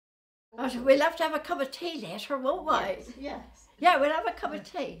I said, we'll have to have a cup of tea later, won't we? Yes, yes. Yeah, we'll have a cup of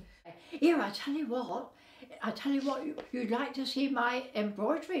tea. Here, I tell you what, you'd like to see my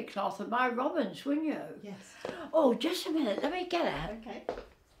embroidery cloth and my robins, wouldn't you? Yes. Oh, just a minute, let me get it. Okay.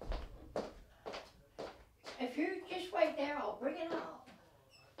 If you just wait there, I'll bring it up.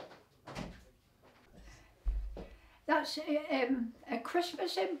 That's a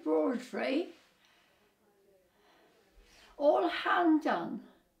Christmas embroidery, all hand done.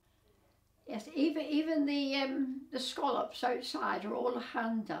 Yes, even the scallops outside are all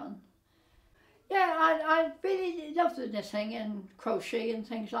hand done. Yeah, I really love the knitting and crochet and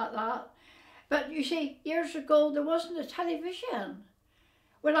things like that. But you see, years ago there wasn't a television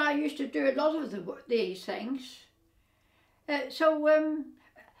when I used to do a lot of these things. So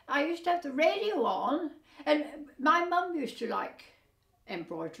I used to have the radio on, and my mum used to like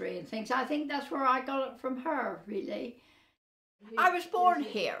embroidery and things. I think that's where I got it from her, really. I was born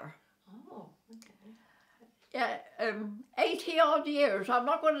here. Oh, okay. Yeah, 80 odd years, I'm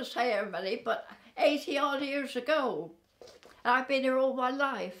not going to say how many, but 80 odd years ago. And I've been here all my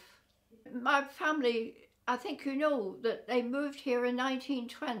life. My family, I think you know that they moved here in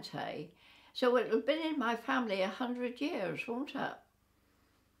 1920, so it'll have been in my family 100 years, won't it?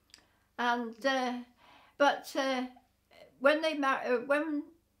 And when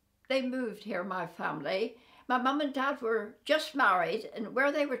they moved here, my family, my mum and dad were just married, and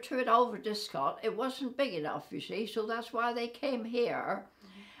where they were to at Alverdiscot, it wasn't big enough, you see, so that's why they came here.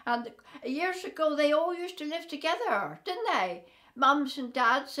 And years ago, they all used to live together, didn't they? Mums and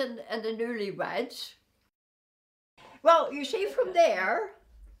dads and the newlyweds. Well, you see, from there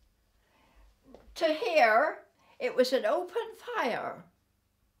to here, it was an open fire.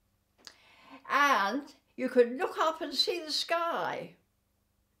 And you could look up and see the sky.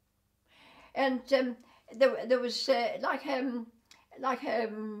 And there was like a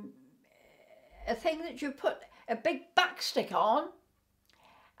thing that you put a big backstick on,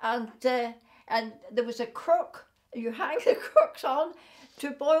 and there was a crook. You hang the crooks on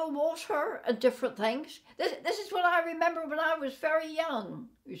to boil water and different things. This is what I remember when I was very young,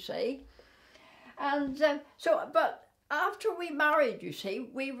 you see. And but after we married, you see,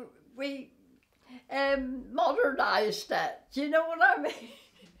 we modernised it. Do you know what I mean?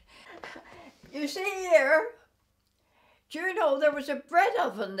 You see here, do you know there was a bread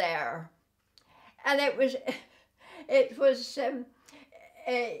oven there, and it was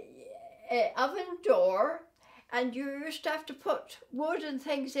a oven door, and you used to have to put wood and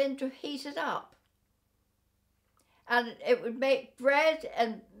things in to heat it up, and it would make bread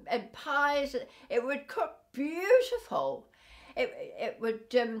and pies. It would cook beautiful. It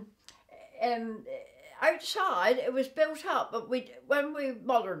would outside it was built up, but when we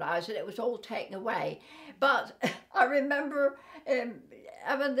modernised it, it was all taken away. But I remember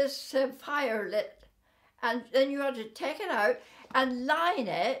having this fire lit, and then you had to take it out and line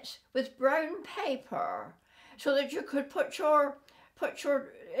it with brown paper so that you could put your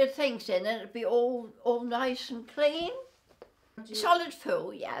things in, and it'd be all nice and clean. Solid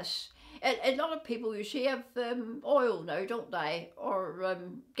fuel, yes. A lot of people, you see, have oil now, don't they? Or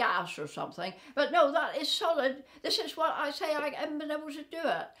gas or something. But no, that is solid. This is what I say, I haven't been able to do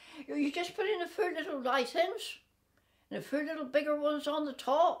it. You just put in a few little lightings and a few little bigger ones on the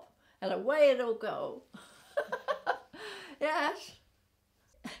top, and away it'll go. Yes.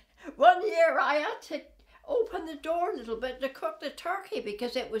 One year I had to open the door a little bit to cook the turkey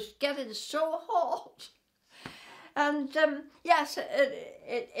because it was getting so hot. And yes,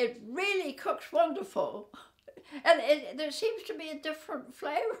 it really cooks wonderful, and there seems to be a different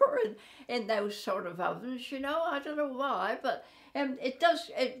flavour in those sort of ovens, you know. I don't know why, but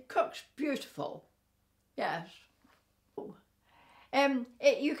it cooks beautiful. Yes.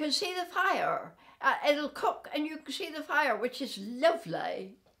 You can see the fire. It'll cook and you can see the fire, which is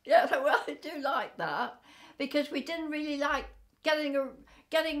lovely. Yeah, well, I do like that, because we didn't really like getting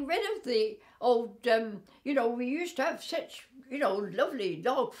rid of the old, you know, we used to have such, you know, lovely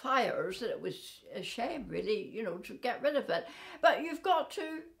log fires that it was a shame, really, you know, to get rid of it. But you've got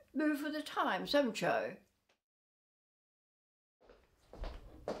to move with the times, haven't you?